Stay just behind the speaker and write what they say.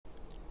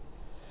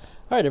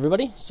Alright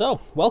everybody, so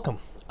welcome.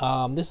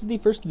 This is the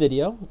first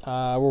video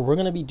where we're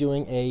going to be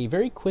doing a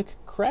very quick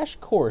crash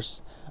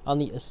course on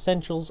the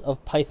essentials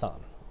of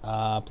Python.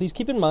 Please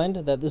keep in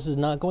mind that this is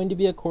not going to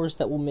be a course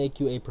that will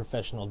make you a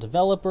professional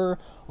developer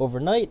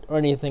overnight or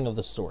anything of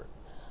the sort.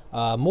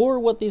 More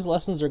what these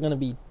lessons are going to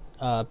be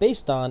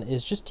based on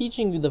is just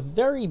teaching you the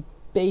very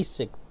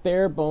basic,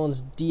 bare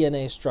bones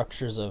DNA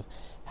structures of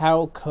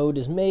how code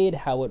is made,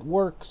 how it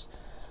works.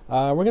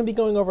 We're going to be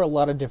going over a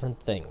lot of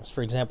different things.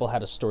 For example, how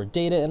to store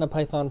data in a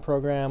Python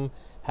program,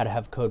 how to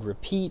have code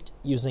repeat,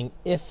 using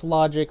if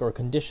logic or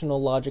conditional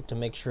logic to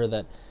make sure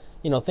that,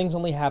 things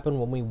only happen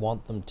when we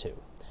want them to.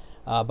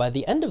 By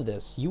the end of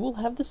this, you will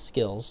have the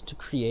skills to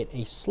create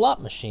a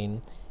slot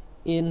machine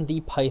in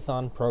the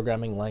Python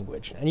programming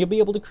language. And you'll be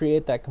able to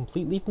create that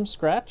completely from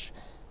scratch.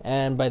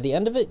 And by the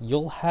end of it,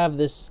 you'll have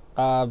this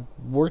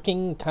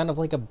working kind of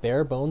like a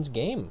bare bones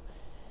game.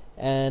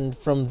 And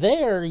from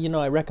there,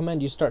 I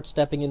recommend you start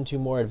stepping into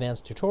more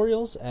advanced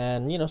tutorials,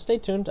 and, stay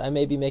tuned. I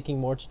may be making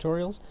more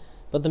tutorials,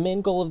 but the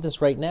main goal of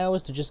this right now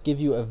is to just give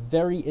you a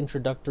very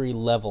introductory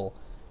level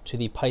to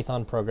the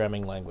Python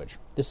programming language.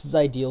 This is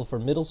ideal for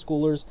middle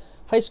schoolers,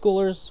 high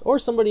schoolers, or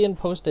somebody in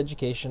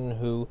post-education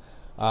who,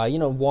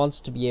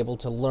 wants to be able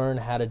to learn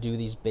how to do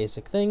these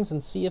basic things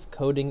and see if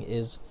coding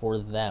is for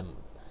them.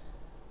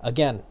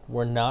 Again,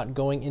 we're not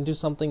going into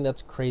something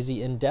that's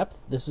crazy in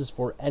depth. This is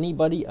for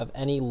anybody of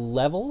any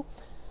level.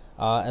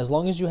 As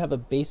long as you have a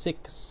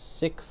basic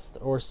 6th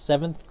or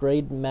 7th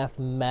grade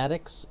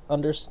mathematics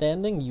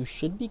understanding, you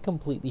should be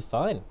completely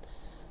fine.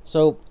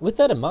 So with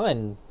that in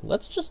mind,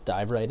 let's just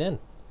dive right in.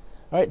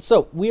 All right,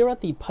 so we are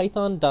at the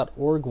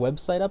python.org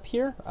website up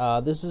here.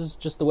 This is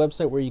just the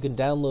website where you can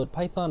download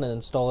Python and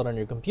install it on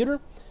your computer.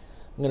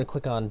 I'm going to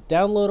click on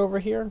download over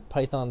here,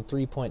 Python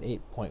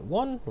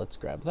 3.8.1. Let's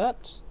grab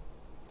that.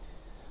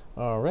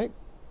 Alright,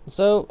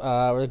 so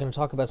we're going to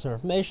talk about some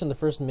information. The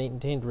first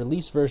maintained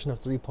release version of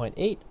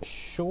 3.8.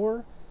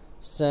 Sure,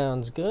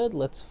 sounds good.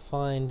 Let's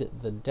find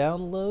the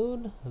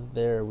download.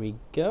 There we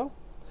go.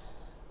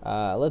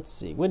 Let's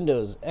see,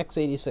 Windows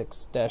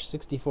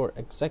x86-64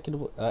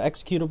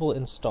 executable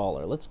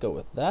installer. Let's go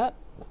with that.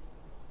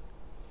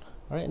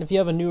 Alright, and if you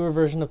have a newer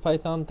version of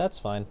Python, that's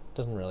fine.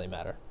 Doesn't really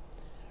matter.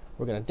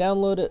 We're going to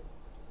download it.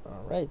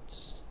 Alright,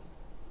 it's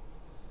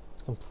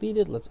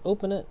completed. Let's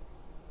open it.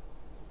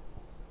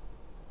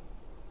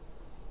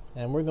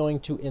 And we're going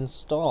to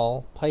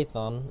install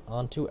Python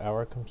onto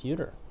our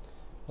computer.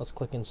 Let's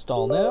click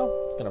install now.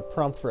 It's going to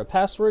prompt for a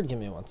password. Give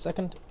me 1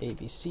 second.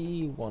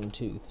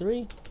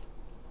 ABC123.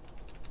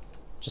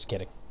 Just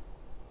kidding.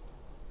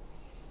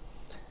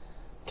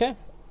 Okay.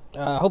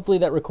 Hopefully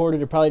that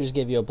recorded. It probably just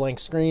gave you a blank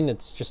screen.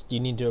 It's just you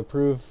need to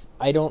approve.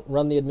 I don't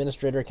run the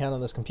administrator account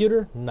on this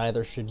computer.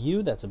 Neither should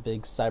you. That's a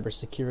big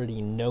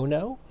cybersecurity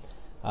no-no.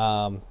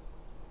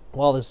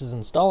 While this is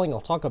installing,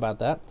 I'll talk about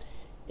that.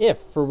 If,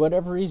 for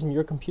whatever reason,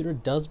 your computer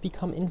does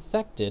become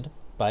infected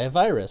by a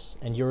virus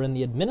and you're in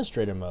the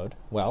administrator mode,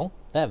 well,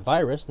 that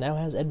virus now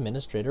has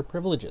administrator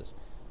privileges.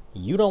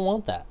 You don't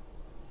want that.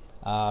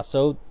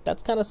 So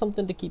that's kind of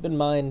something to keep in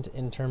mind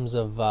in terms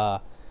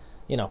of,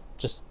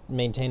 just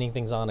maintaining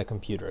things on a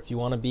computer. If you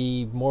want to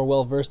be more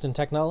well-versed in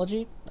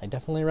technology, I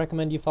definitely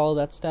recommend you follow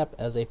that step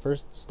as a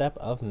first step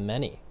of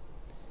many.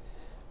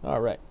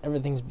 Alright,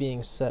 everything's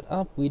being set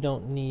up. We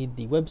don't need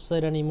the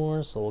website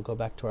anymore, so we'll go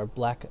back to our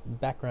black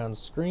background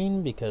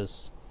screen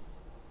because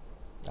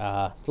it's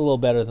a little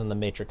better than the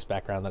matrix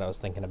background that I was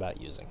thinking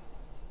about using.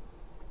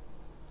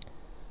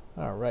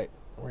 Alright,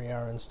 we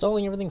are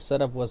installing everything.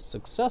 Setup was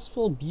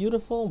successful,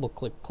 beautiful. We'll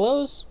click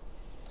close,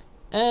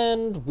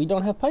 and we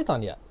don't have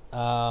Python yet.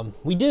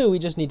 We do, we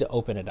just need to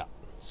open it up.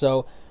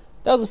 So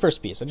that was the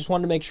first piece. I just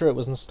wanted to make sure it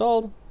was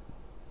installed.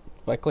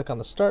 If I click on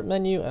the Start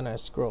menu and I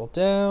scroll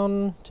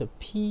down to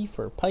P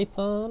for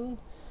Python,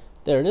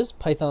 there it is,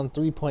 Python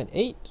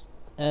 3.8,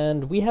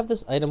 and we have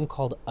this item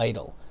called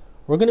idle.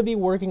 We're going to be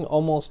working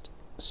almost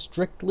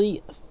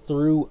strictly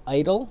through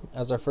idle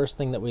as our first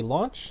thing that we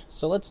launch,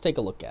 so let's take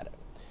a look at it.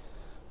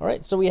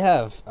 Alright, so we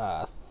have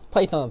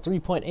Python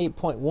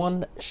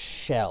 3.8.1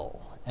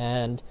 shell,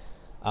 and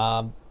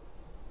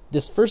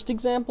this first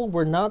example,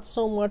 we're not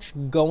so much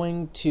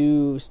going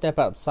to step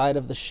outside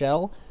of the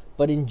shell.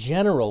 But in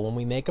general, when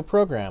we make a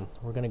program,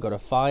 we're going to go to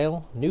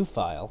File, New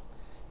File,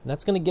 and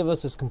that's going to give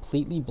us this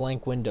completely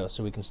blank window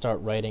so we can start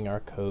writing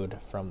our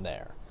code from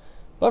there.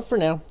 But for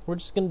now, we're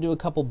just going to do a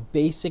couple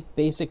basic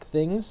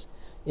things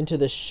into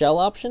the shell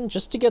option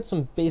just to get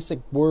some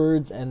basic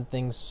words and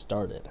things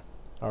started.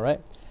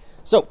 Alright,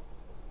 so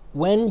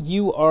when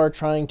you are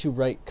trying to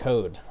write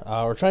code,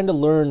 or trying to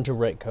learn to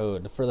write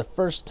code for the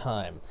first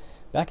time,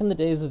 back in the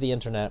days of the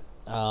internet,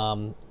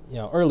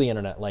 early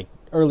internet, like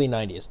early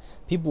 90s,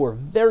 people were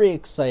very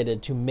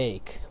excited to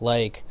make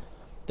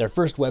their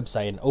first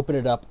website and open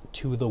it up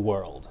to the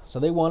world. So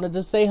they wanted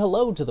to say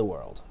hello to the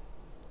world.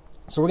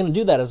 So we're going to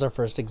do that as our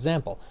first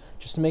example,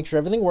 just to make sure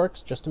everything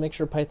works, just to make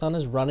sure Python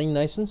is running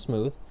nice and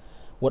smooth.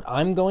 What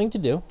I'm going to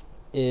do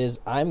is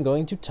I'm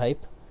going to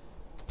type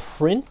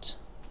print,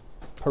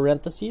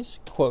 parentheses,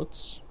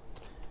 quotes,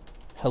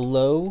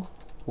 hello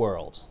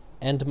world.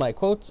 end my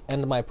quotes,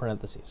 end my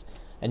parentheses.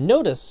 And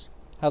notice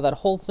how that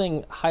whole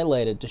thing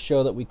highlighted to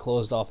show that we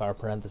closed off our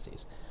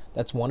parentheses.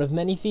 That's one of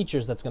many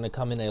features that's going to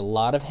come in a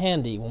lot of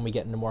handy when we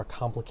get into more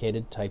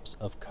complicated types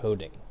of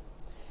coding.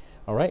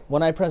 All right,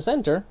 when I press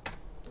enter,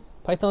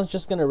 Python's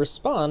just going to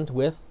respond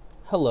with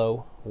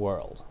hello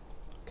world.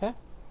 Okay,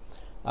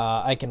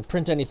 I can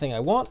print anything I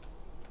want.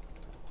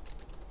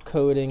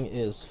 Coding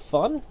is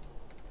fun.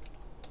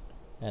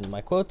 And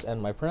my quotes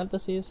and my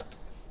parentheses.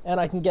 And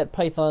I can get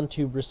Python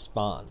to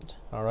respond.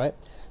 All right,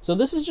 so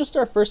this is just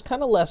our first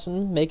kind of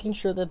lesson, making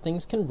sure that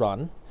things can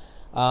run.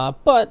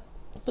 But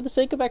for the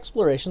sake of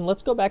exploration,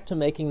 let's go back to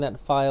making that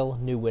file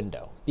new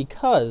window,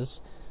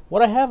 because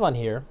what I have on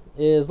here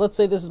is, let's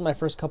say this is my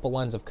first couple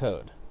lines of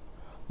code.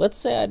 Let's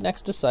say I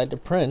next decide to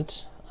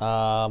print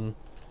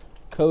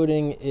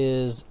coding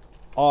is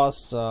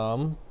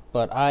awesome,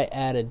 but I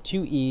added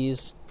 2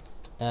 E's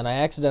and I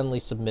accidentally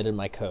submitted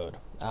my code.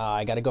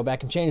 I got to go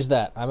back and change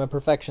that. I'm a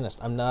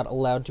perfectionist. I'm not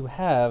allowed to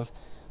have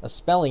a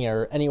spelling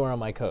error anywhere on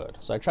my code.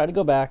 So I try to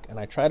go back and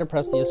I try to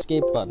press the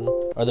escape button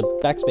or the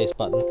backspace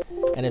button,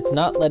 and it's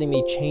not letting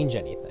me change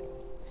anything.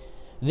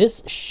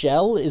 This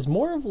shell is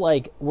more of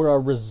like where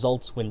our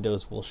results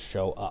windows will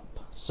show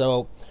up.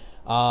 So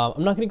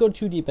I'm not going to go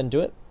too deep into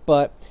it,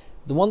 but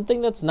the one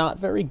thing that's not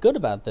very good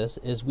about this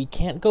is we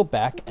can't go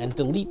back and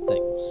delete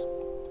things.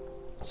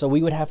 So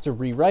we would have to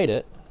rewrite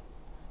it.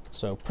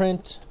 So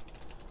print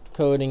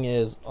coding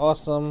is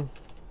awesome.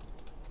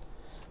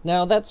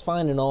 Now that's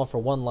fine and all for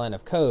one line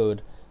of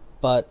code,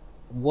 but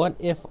what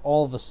if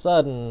all of a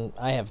sudden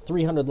I have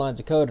 300 lines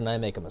of code and I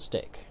make a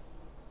mistake?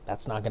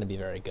 That's not going to be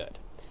very good.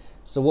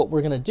 So what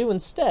we're going to do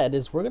instead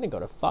is we're going to go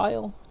to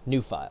File,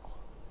 New File.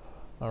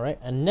 All right,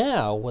 and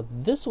now what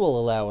this will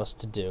allow us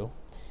to do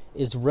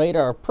is write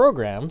our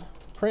program,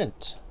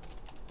 print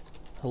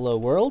hello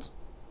world,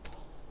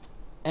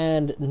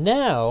 and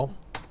now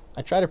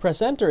I try to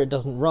press enter, it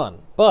doesn't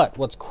run. But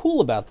what's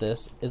cool about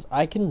this is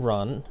I can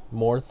run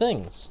more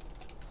things.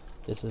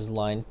 This is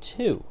line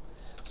 2.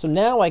 So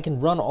now I can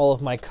run all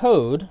of my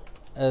code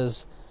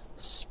as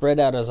spread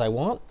out as I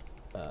want.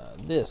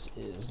 This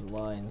is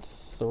line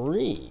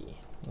 3.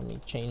 Let me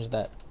change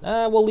that.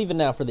 We'll leave it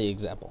now for the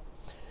example.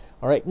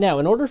 All right, now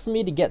in order for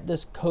me to get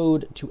this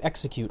code to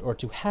execute or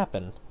to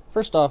happen,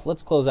 first off,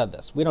 let's close out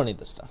this. We don't need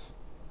this stuff.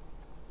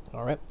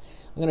 All right,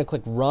 I'm going to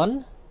click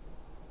Run.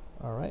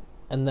 All right,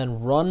 and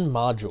then Run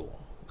Module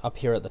up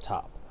here at the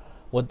top.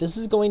 What this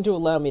is going to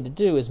allow me to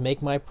do is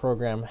make my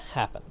program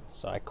happen.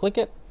 So I click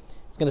it,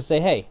 it's going to say,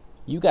 hey,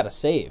 you got to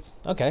save.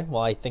 Okay,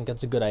 well, I think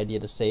it's a good idea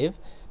to save.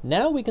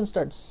 Now we can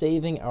start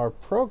saving our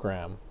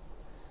program.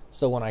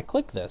 So when I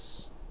click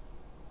this,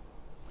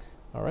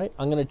 all right,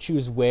 I'm going to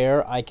choose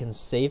where I can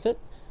save it.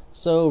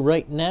 So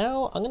right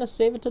now, I'm going to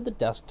save it to the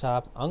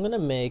desktop. I'm going to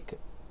make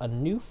a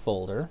new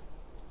folder,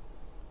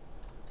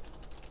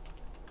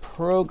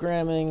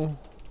 Programming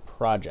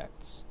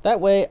Projects. That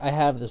way I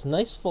have this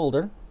nice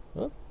folder.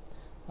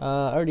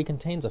 Already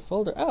contains a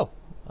folder. Oh,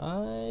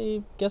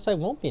 I guess I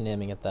won't be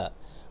naming it that.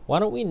 Why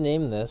don't we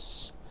name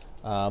this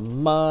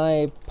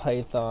My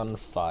Python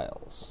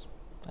Files?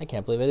 I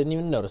can't believe I didn't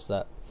even notice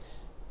that.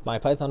 My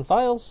Python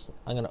Files.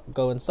 I'm going to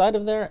go inside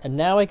of there, and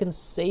now I can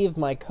save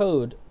my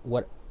code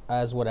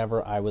as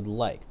whatever I would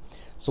like.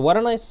 So why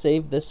don't I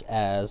save this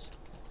as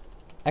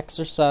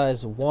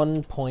exercise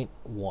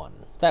 1.1.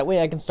 That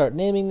way I can start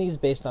naming these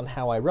based on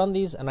how I run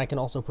these, and I can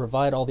also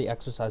provide all the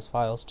exercise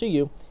files to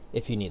you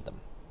if you need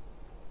them.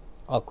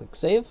 I'll click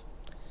save,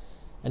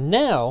 and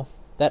now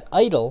that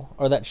idle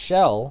or that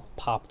shell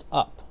popped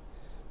up.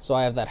 So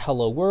I have that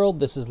hello world,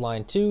 this is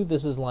line 2,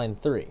 this is line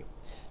 3.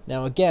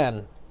 Now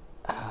again,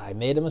 I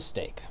made a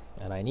mistake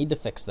and I need to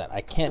fix that. I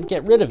can't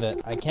get rid of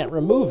it, I can't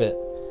remove it,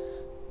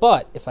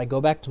 but if I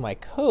go back to my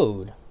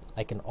code,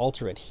 I can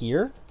alter it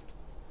here,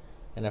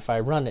 and if I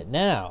run it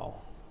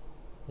now,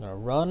 I'm going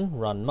to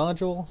run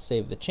module,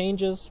 save the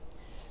changes.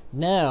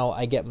 Now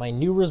I get my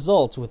new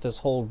results with this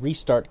whole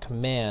restart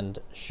command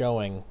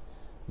showing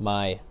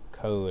my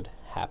code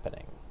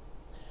happening.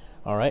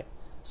 All right,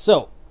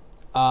 so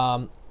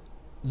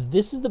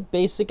this is the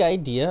basic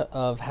idea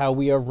of how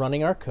we are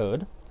running our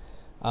code.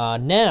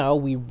 Now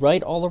we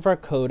write all of our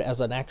code as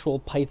an actual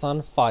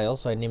Python file,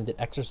 so I named it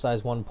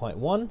exercise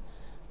 1.1.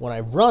 When I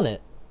run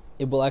it,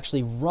 it will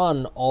actually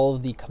run all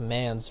of the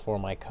commands for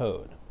my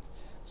code.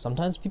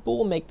 Sometimes people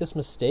will make this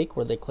mistake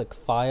where they click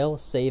File,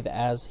 Save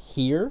As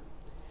here.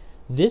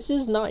 This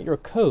is not your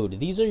code.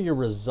 These are your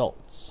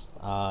results.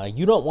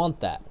 You don't want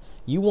that.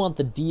 You want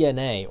the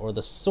DNA or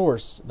the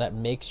source that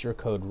makes your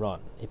code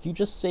run. If you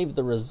just save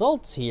the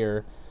results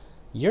here,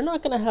 you're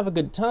not going to have a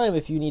good time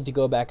if you need to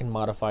go back and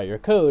modify your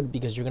code,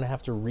 because you're going to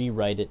have to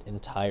rewrite it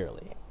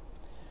entirely.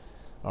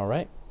 All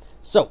right,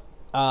 so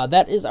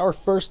that is our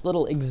first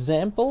little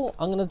example.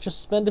 I'm going to just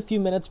spend a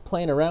few minutes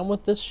playing around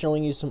with this,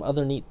 showing you some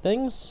other neat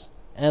things,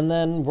 and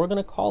then we're going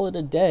to call it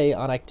a day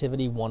on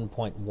activity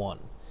 1.1.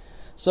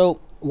 So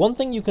one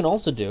thing you can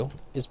also do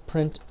is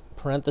print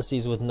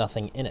parentheses with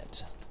nothing in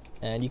it.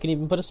 And you can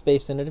even put a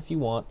space in it if you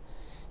want.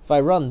 If I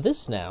run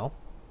this now,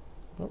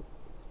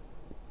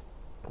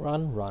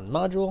 run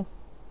module.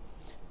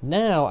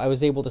 Now I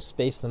was able to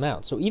space them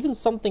out. So even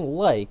something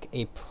like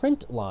a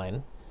print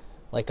line,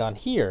 like on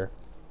here,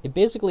 it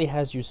basically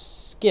has you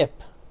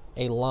skip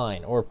a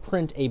line or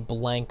print a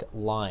blank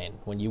line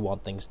when you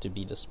want things to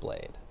be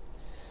displayed.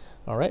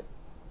 All right.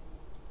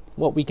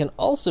 What we can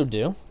also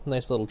do,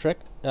 nice little trick,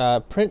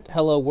 print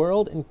hello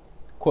world in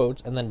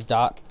quotes and then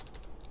dot,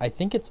 I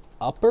think it's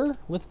upper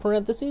with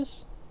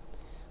parentheses.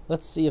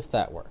 Let's see if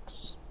that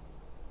works.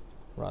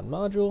 Run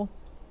module.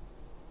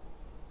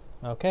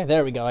 Okay,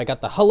 there we go. I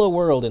got the hello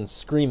world in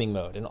screaming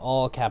mode in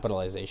all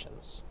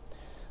capitalizations.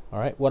 All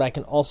right, what I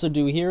can also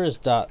do here is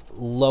dot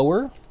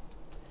lower.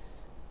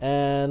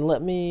 And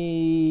let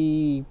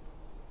me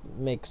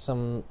make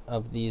some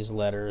of these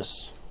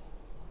letters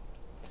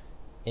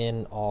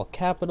in all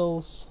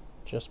capitals,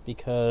 just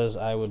because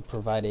I would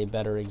provide a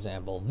better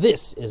example.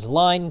 This is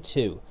line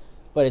 2,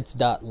 but it's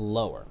dot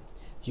lower.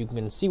 If you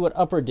can see what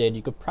upper did,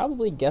 you could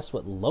probably guess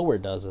what lower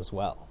does as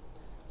well.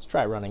 Let's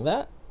try running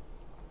that.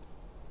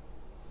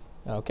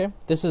 Okay,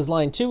 this is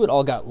line 2. It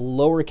all got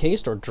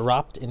lowercase or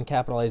dropped in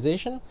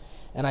capitalization.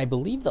 And I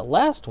believe the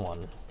last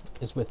one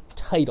is with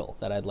title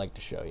that I'd like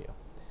to show you.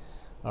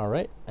 All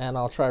right, and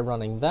I'll try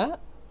running that.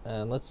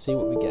 And let's see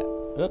what we get.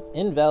 Oh,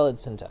 invalid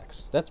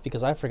syntax. That's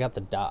because I forgot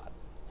the dot.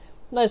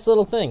 Nice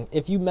little thing.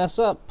 If you mess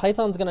up,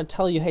 Python's going to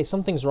tell you, hey,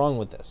 something's wrong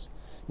with this.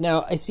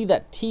 Now, I see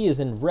that T is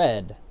in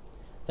red.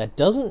 That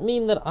doesn't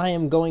mean that I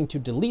am going to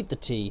delete the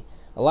T.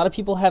 A lot of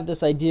people have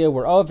this idea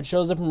where, oh, if it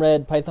shows up in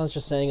red, Python's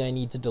just saying I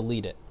need to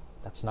delete it.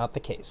 That's not the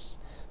case.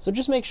 So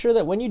just make sure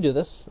that when you do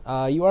this,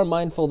 you are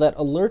mindful that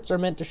alerts are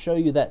meant to show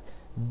you that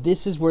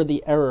this is where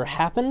the error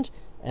happened,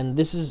 and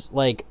this is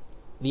like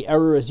the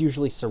error is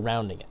usually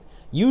surrounding it.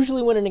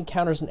 Usually when it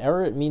encounters an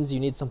error, it means you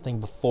need something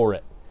before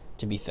it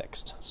to be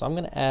fixed. So I'm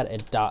going to add a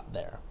dot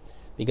there,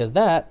 because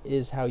that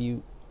is how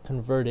you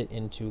convert it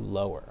into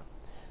lower.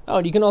 Oh,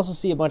 and you can also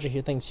see a bunch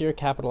of things here,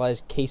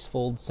 capitalize, case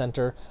fold,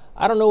 center.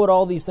 I don't know what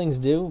all these things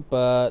do,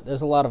 but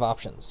there's a lot of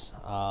options.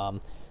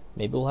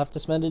 Maybe we'll have to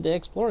spend a day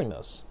exploring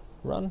those.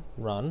 Run.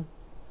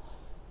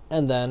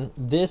 And then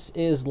this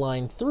is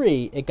line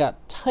 3. It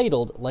got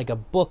titled like a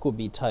book would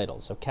be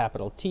titled. So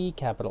capital T,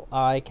 capital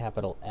I,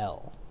 capital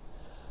L.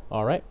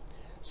 All right.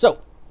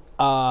 So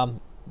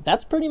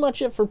that's pretty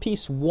much it for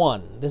piece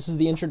 1. This is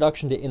the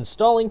introduction to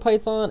installing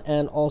Python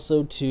and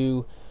also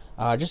to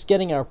just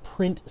getting our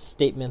print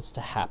statements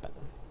to happen.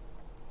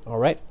 All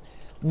right.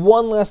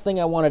 One last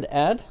thing I wanted to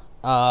add.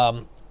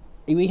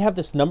 We have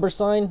this number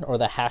sign, or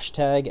the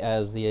hashtag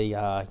as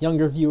the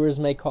younger viewers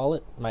may call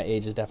it. My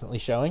age is definitely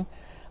showing.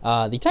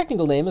 The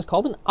technical name is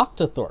called an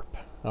octothorpe,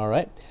 all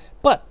right?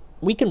 But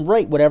we can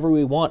write whatever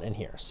we want in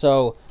here.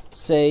 So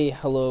say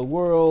hello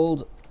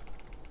world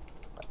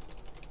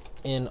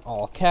in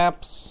all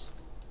caps,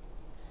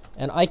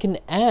 and I can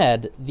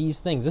add these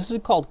things. This is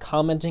called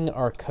commenting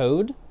our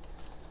code.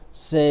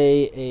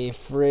 Say a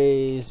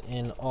phrase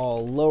in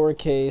all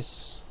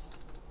lowercase,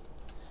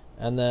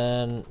 and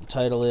then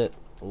title it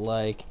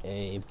like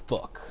a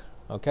book.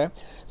 Okay,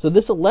 so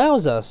this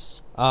allows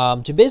us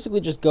to basically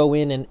just go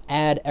in and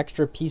add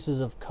extra pieces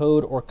of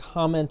code or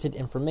commented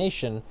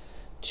information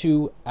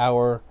to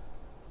our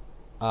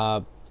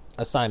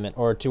assignment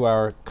or to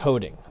our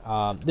coding.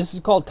 This is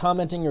called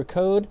commenting your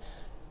code.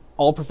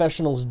 All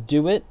professionals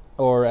do it,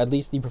 or at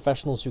least the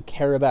professionals who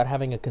care about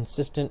having a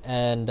consistent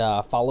and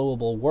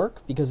followable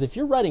work, because if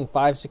you're writing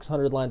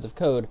 500-600 lines of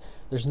code,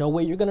 there's no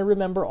way you're going to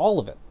remember all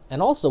of it.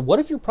 And also, what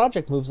if your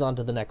project moves on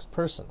to the next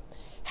person?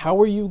 How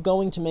are you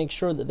going to make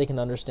sure that they can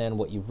understand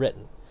what you've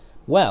written?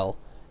 Well,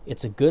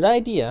 it's a good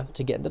idea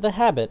to get into the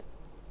habit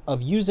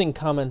of using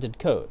commented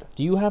code.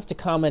 Do you have to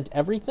comment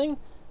everything?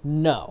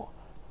 No.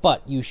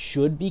 But you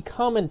should be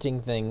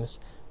commenting things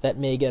that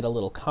may get a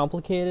little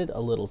complicated, a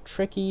little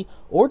tricky,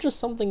 or just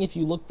something if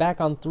you look back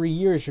on 3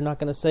 years, you're not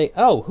going to say,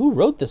 oh, who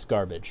wrote this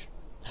garbage?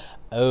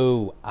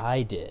 Oh,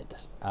 I did.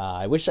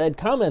 I wish I had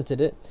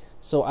commented it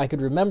so I could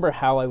remember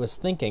how I was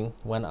thinking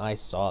when I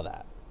saw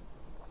that.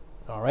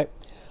 All right.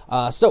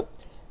 So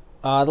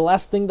the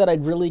last thing that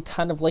I'd really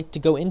kind of like to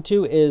go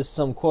into is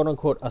some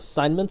quote-unquote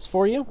assignments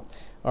for you.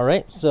 All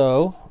right,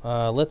 so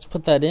let's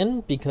put that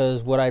in,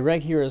 because what I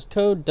write here as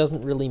code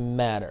doesn't really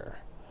matter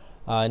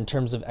in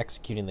terms of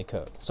executing the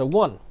code. So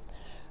 1,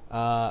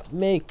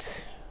 make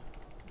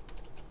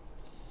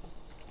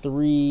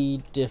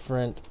 3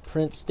 different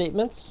print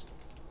statements.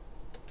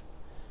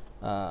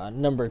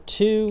 Number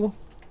 2,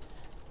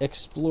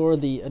 explore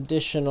the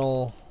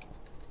additional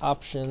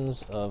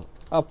options of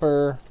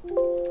upper,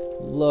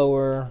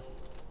 lower,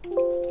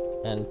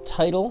 and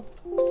title.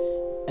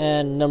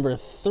 And number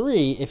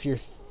 3, if you're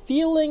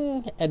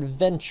feeling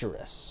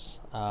adventurous,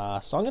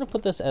 so I'm going to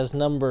put this as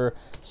number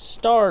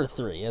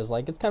 *3, as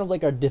like it's kind of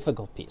like our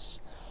difficult piece.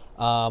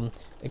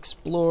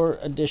 Explore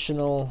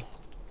additional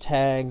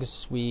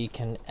tags we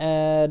can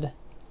add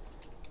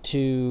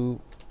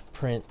to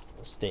print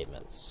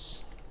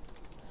statements.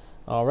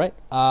 All right,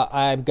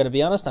 I'm going to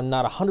be honest, I'm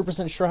not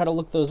 100% sure how to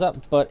look those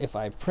up, but if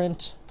I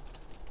print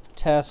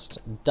test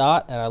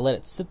dot and I let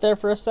it sit there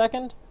for a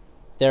second,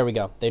 there we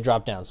go. They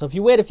drop down. So if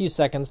you wait a few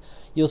seconds,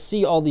 you'll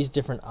see all these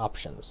different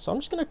options. So I'm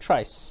just going to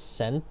try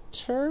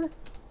center.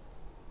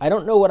 I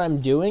don't know what I'm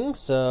doing,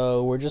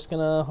 so we're just going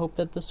to hope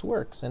that this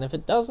works. And if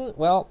it doesn't,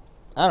 well,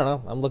 I don't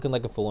know. I'm looking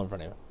like a fool in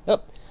front of you.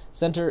 Oh,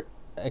 center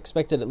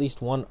expected at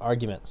least one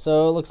argument.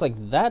 So it looks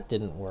like that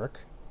didn't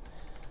work.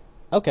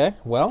 Okay,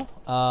 well,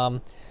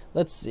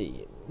 let's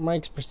see.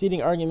 Mike's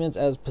preceding arguments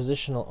as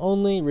positional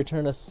only.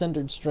 Return a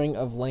centered string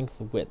of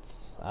length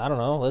width. I don't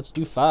know. Let's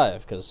do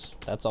 5 because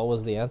that's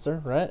always the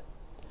answer, right?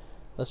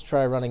 Let's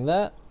try running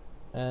that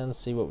and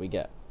see what we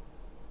get.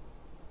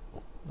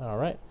 All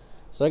right.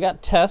 So I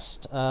got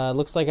test.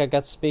 Looks like I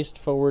got spaced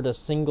forward a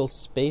single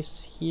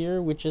space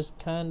here, which is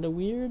kind of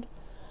weird.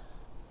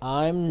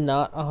 I'm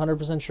not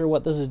 100% sure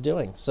what this is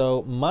doing.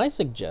 So my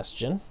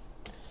suggestion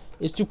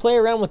is to play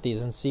around with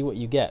these and see what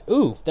you get.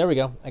 Ooh, there we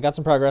go. I got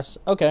some progress.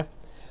 Okay.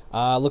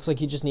 Looks like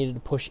you just needed to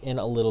push in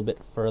a little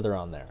bit further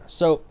on there.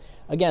 So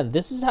again,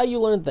 this is how you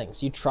learn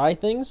things. You try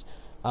things,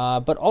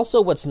 but also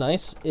what's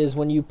nice is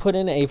when you put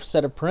in a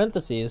set of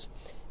parentheses,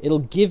 it'll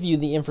give you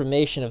the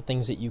information of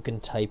things that you can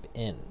type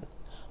in.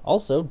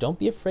 Also, don't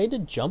be afraid to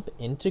jump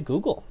into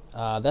Google.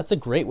 That's a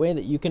great way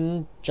that you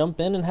can jump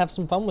in and have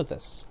some fun with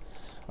this.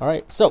 All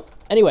right, so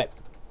anyway,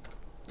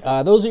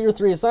 those are your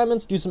 3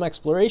 assignments. Do some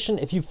exploration.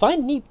 If you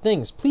find neat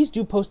things, please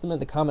do post them in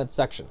the comments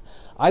section.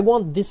 I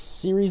want this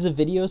series of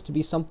videos to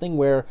be something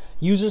where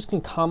users can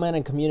comment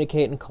and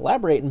communicate and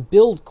collaborate and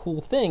build cool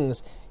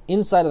things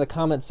inside of the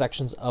comment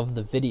sections of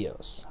the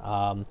videos.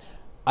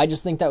 I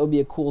just think that would be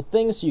a cool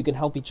thing so you can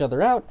help each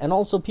other out, and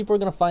also people are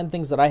going to find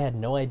things that I had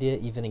no idea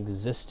even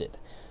existed.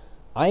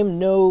 I am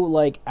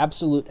no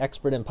absolute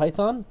expert in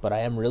Python, but I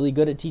am really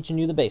good at teaching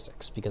you the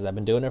basics because I've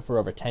been doing it for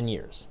over 10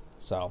 years.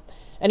 So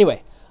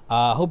anyway,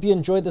 hope you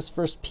enjoyed this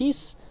first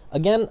piece.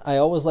 Again, I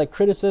always like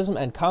criticism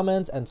and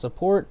comments and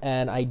support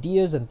and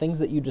ideas and things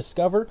that you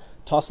discover.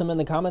 Toss them in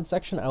the comment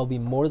section. I will be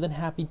more than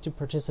happy to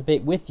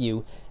participate with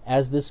you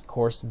as this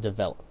course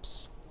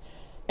develops.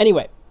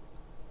 Anyway,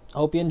 I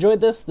hope you enjoyed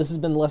this. This has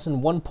been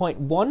lesson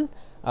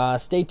 1.1.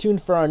 Stay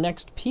tuned for our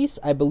next piece.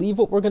 I believe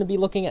what we're going to be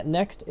looking at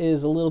next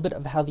is a little bit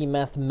of how the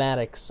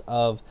mathematics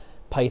of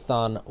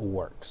Python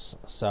works.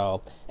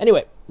 So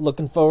anyway,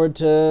 looking forward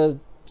to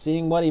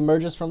seeing what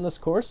emerges from this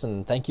course,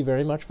 and thank you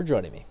very much for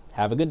joining me.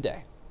 Have a good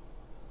day.